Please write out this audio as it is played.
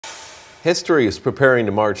History is preparing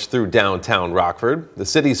to march through downtown Rockford. The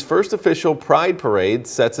city's first official Pride Parade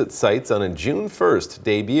sets its sights on a June 1st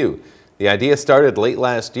debut. The idea started late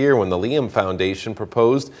last year when the Liam Foundation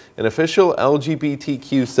proposed an official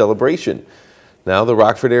LGBTQ celebration. Now the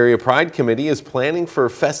Rockford Area Pride Committee is planning for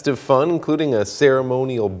festive fun, including a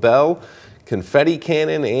ceremonial bell, confetti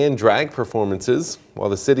cannon, and drag performances. While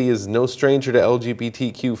the city is no stranger to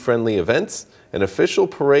LGBTQ-friendly events, an official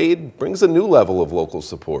parade brings a new level of local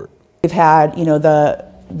support. We've had,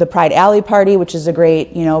 the Pride Alley Party, which is a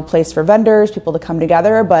great, place for vendors, people to come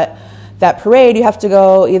together. But that parade, you have to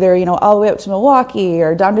go either, all the way up to Milwaukee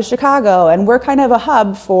or down to Chicago. And we're kind of a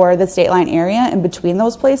hub for the State Line area in between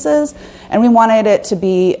those places. And we wanted it to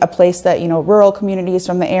be a place that, rural communities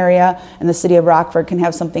from the area and the city of Rockford can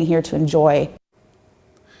have something here to enjoy.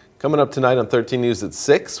 Coming up tonight on 13 News at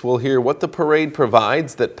 6, we'll hear what the parade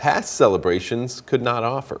provides that past celebrations could not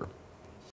offer.